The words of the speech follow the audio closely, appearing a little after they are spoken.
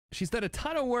She's done a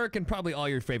ton of work in probably all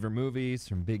your favorite movies,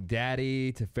 from Big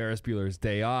Daddy to Ferris Bueller's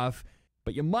Day Off.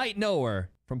 But you might know her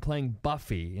from playing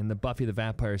Buffy in the Buffy the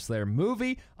Vampire Slayer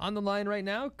movie. On the line right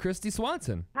now, Kristy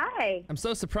Swanson. Hi. I'm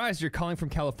so surprised you're calling from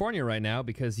California right now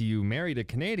because you married a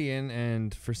Canadian,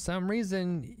 and for some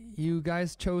reason you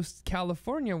guys chose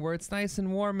California where it's nice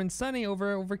and warm and sunny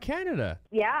over Canada.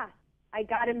 Yeah, I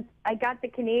got the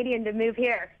Canadian to move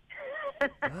here.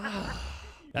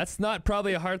 That's not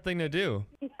probably a hard thing to do.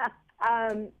 Yeah.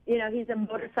 He's a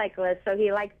motorcyclist, so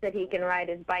he likes that he can ride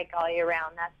his bike all year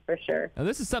round, that's for sure. Now,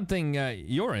 this is something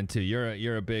you're into.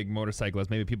 You're a big motorcyclist.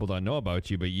 Maybe people don't know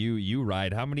about you, but you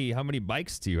ride. How many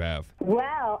bikes do you have?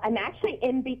 Well, I'm actually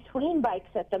in between bikes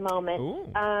at the moment.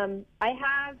 Ooh.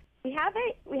 We have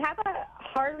a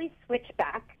Harley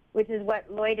Switchback, which is what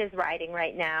Lloyd is riding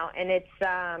right now, and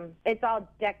it's all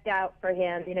decked out for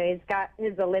him. You know, he's got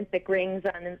his Olympic rings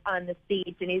on the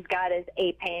seats, and he's got his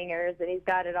ape hangers, and he's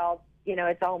got it all. You know,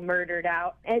 it's all murdered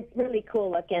out. It's really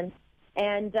cool looking.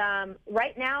 And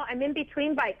right now, I'm in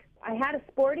between bikes. I had a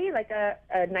Sporty, like a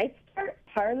Nightstart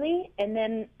Harley, and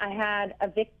then I had a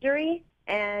Victory,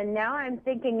 and now I'm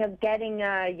thinking of getting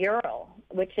a Ural,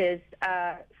 which is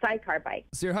a sidecar bike.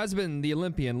 So your husband, the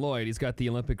Olympian Lloyd, he's got the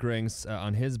Olympic rings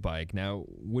on his bike. Now,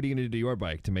 what are you going to do to your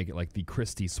bike to make it like the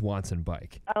Kristy Swanson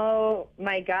bike? Oh,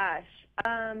 my gosh.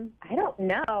 I don't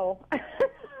know.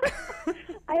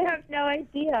 I have no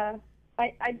idea.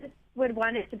 I just would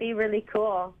want it to be really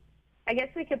cool. I guess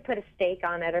we could put a stake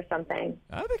on it or something.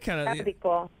 That'd be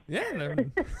cool. Yeah. No.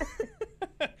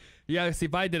 Yeah, see,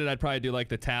 if I did it, I'd probably do like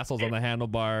the tassels on the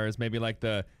handlebars, maybe like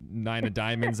the 9 of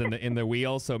diamonds in the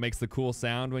wheel, so it makes the cool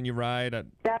sound when you ride.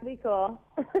 That'd be cool.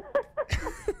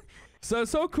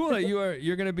 So cool that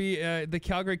you're going to be the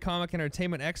Calgary Comic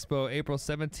Entertainment Expo, April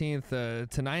 17th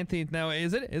to 19th. Now,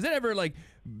 is it ever like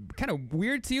kind of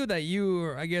weird to you that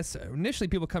I guess initially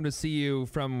people come to see you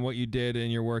from what you did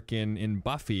in your work in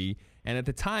Buffy, and at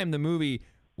the time the movie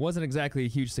wasn't exactly a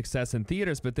huge success in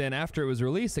theaters, but then after it was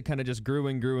released, it kind of just grew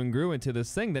and grew and grew into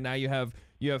this thing that now you have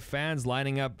fans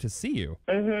lining up to see you.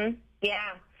 Mm-hmm.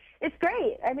 Yeah. It's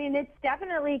great. I mean, it's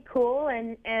definitely cool,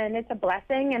 and it's a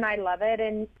blessing, and I love it.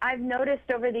 And I've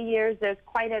noticed over the years there's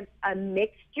quite a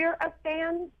mixture of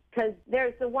fans, because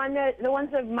there's the ones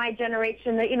of my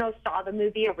generation that, saw the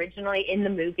movie originally in the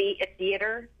movie at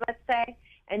theater, let's say.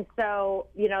 And so,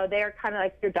 they're kind of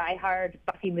like your diehard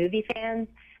Buffy movie fans.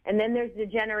 And then there's the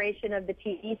generation of the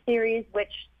TV series,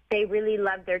 which they really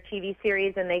love their TV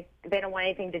series, and they don't want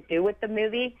anything to do with the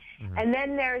movie. Mm-hmm. And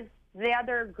then there's the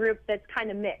other group that's kind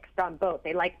of mixed on both.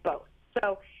 They like both.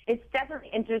 So it's definitely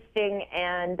interesting,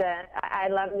 and I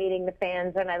love meeting the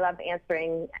fans, and I love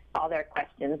answering all their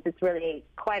questions. It's really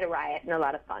quite a riot and a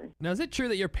lot of fun. Now, is it true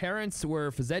that your parents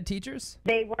were phys ed teachers?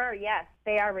 They were, yes.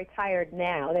 They are retired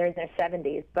now. They're in their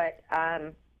 70s, but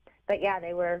yeah,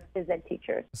 they were phys ed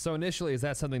teachers. So initially, is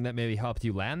that something that maybe helped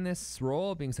you land this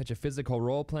role, being such a physical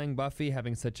role playing Buffy,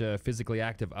 having such a physically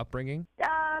active upbringing?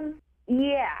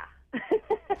 Yeah.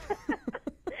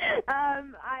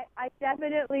 I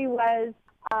definitely was.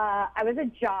 I was a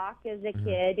jock as a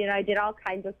kid. I did all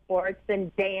kinds of sports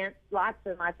and dance, lots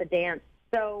and lots of dance.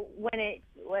 So when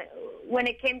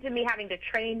it came to me having to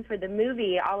train for the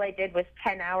movie, all I did was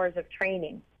 10 hours of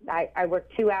training. I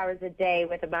worked 2 hours a day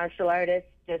with a martial artist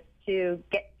just to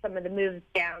get some of the moves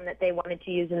down that they wanted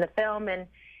to use in the film, and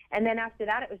then after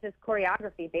that, it was just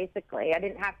choreography, basically. I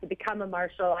didn't have to become a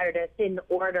martial artist in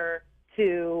order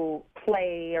to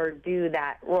play or do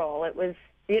that role. It was,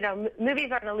 movies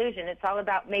are an illusion. It's all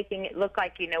about making it look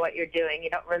like you know what you're doing. You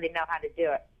don't really know how to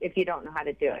do it if you don't know how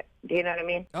to do it. Do you know what I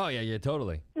mean? Oh, yeah,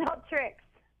 totally. No tricks.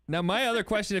 Now, my other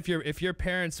question, if your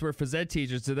parents were phys ed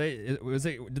teachers, did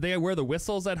they wear the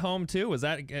whistles at home too?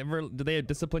 Did they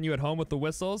discipline you at home with the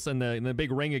whistles and the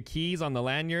big ring of keys on the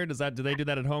lanyard? Do they do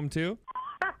that at home too?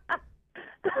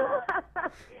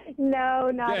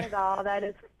 No, not at all. That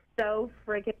is so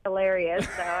freaking hilarious.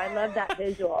 So I love that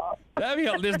visual.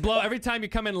 Just blow every time you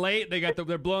come in late.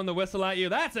 They're blowing the whistle at you.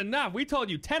 That's enough. We told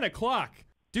you 10 o'clock.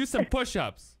 Do some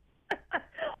push-ups.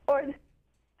 Or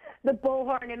the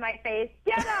bullhorn in my face.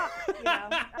 Get up.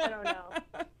 I don't know.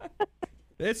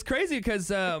 It's crazy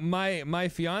because my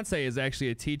fiance is actually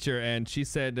a teacher, and she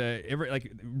said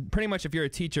pretty much if you're a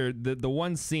teacher, the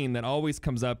one scene that always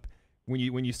comes up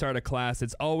when you start a class,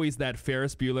 it's always that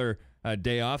Ferris Bueller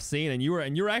Day Off scene, and you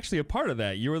were actually a part of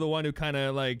that. You were the one who kind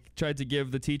of tried to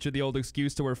give the teacher the old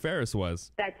excuse to where Ferris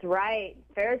was. That's right.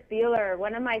 Ferris Bueller,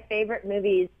 one of my favorite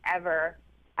movies ever.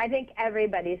 I think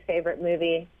everybody's favorite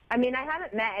movie. I mean, I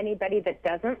haven't met anybody that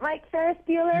doesn't like Ferris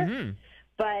Bueller,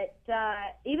 But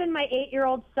even my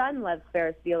 8-year-old son loves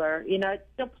Ferris Bueller. You know, it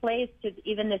still plays to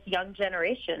even this young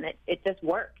generation. It just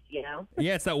works, you know?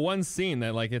 Yeah, it's that one scene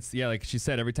that, like, it's, yeah, like she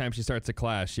said, every time she starts a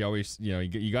class, she always, you know,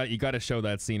 you got to show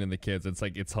that scene in the kids. It's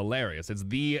like, it's hilarious. It's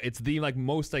the like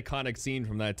most iconic scene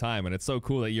from that time, and it's so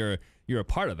cool that you're a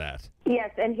part of that.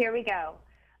 Yes, and here we go.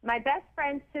 My best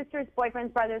friend's sister's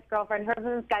boyfriend's brother's girlfriend, her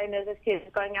husband's guy who knows this kid,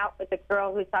 is going out with a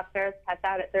girl who saw Ferris pass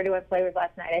out at 31 Flavors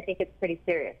last night. I think it's pretty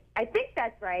serious. I think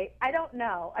that's right. I don't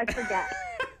know. I forget.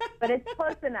 But it's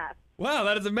close enough. Wow,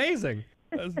 that is amazing.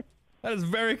 That is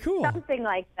very cool. Something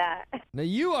like that. Now,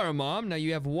 you are a mom. Now,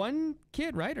 you have one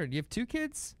kid, right? Or do you have 2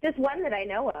 kids? Just one that I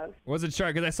know of. Wasn't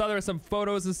sure, because I saw there were some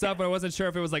photos and stuff, but I wasn't sure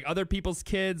if it was like other people's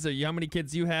kids or how many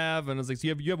kids you have. And I was like, so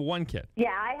you have one kid. Yeah,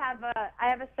 I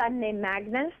have a son named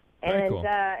Magnus. Very cool.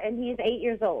 And he's 8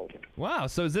 years old. Wow.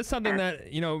 So is this something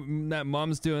that, you know, that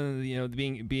mom's doing, you know,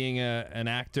 being an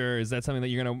actor? Is that something that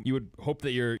you would hope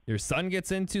that your son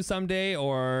gets into someday?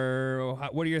 Or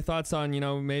what are your thoughts on, you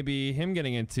know, maybe him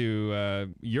getting into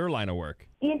your line of work?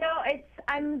 You know,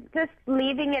 I'm just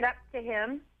leaving it up to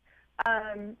him.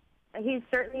 He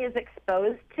certainly is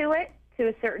exposed to it to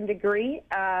a certain degree.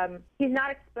 He's not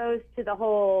exposed to the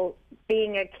whole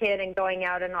being a kid and going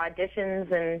out in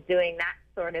auditions and doing that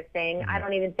sort of thing. I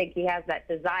don't even think he has that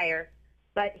desire.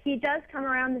 But he does come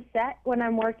around the set when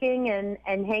I'm working and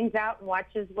hangs out and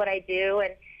watches what I do.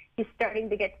 And he's starting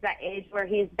to get to that age where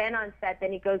he's been on set,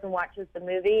 then he goes and watches the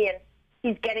movie. And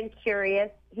he's getting curious.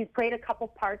 He's played a couple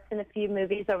parts in a few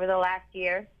movies over the last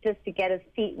year just to get his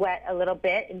feet wet a little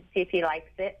bit and see if he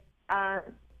likes it.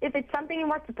 If it's something he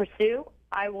wants to pursue,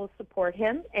 I will support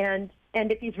him. And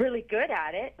if he's really good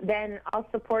at it, then I'll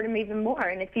support him even more.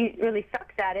 And if he really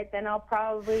sucks at it, then I'll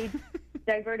probably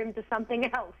divert him to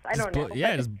something else. I don't know.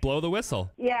 Yeah, just blow the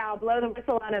whistle. Yeah, I'll blow the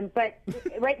whistle on him. But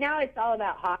right now it's all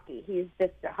about hockey. He's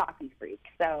just a hockey freak.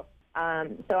 So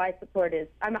I support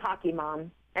I'm a hockey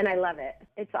mom. And I love it.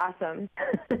 It's awesome.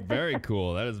 Very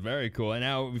cool. That is very cool. And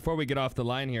now, before we get off the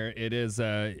line here, it is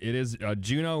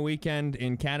Juno weekend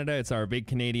in Canada. It's our big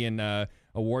Canadian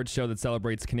award show that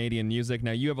celebrates Canadian music.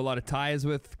 Now, you have a lot of ties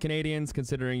with Canadians,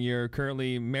 considering you're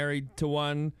currently married to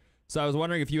one. So I was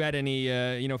wondering if you had any,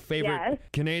 favorite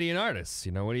Canadian artists.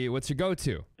 You know, what's your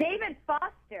go-to? David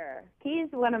Foster. He's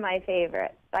one of my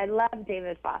favorites. I love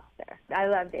David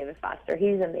Foster.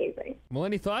 He's amazing. Well,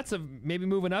 any thoughts of maybe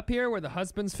moving up here where the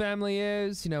husband's family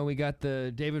is? You know, we got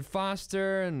the David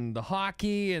Foster and the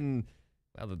hockey and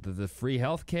the free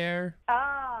health care.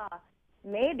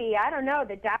 Maybe. I don't know.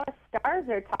 The Dallas Stars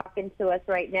are talking to us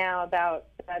right now about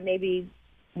maybe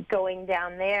going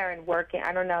down there and working.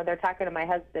 I don't know. They're talking to my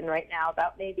husband right now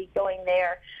about maybe going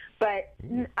there. But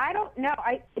I don't know.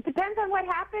 It depends on what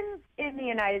happens in the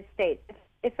United States.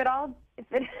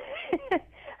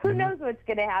 Who knows what's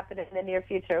going to happen in the near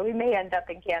future? We may end up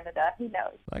in Canada. Who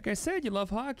knows? Like I said, you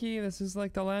love hockey. This is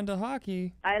like the land of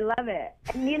hockey. I love it.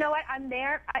 And you know what? I'm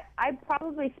there. I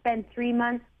probably spend 3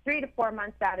 to 4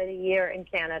 months out of the year in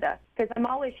Canada because I'm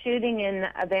always shooting in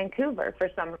Vancouver for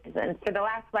some reason. For the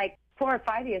last 4 or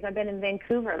 5 years, I've been in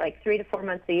Vancouver 3 to 4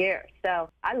 months a year. So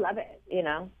I love it, you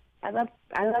know. I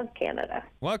love Canada.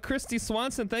 Well, Kristy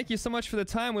Swanson, thank you so much for the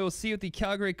time. We will see you at the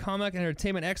Calgary Comic and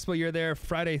Entertainment Expo. You're there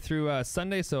Friday through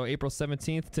Sunday, so April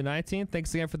 17th to 19th.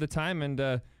 Thanks again for the time, and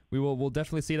we'll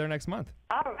definitely see you there next month.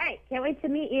 All right. Can't wait to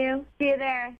meet you. See you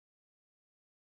there.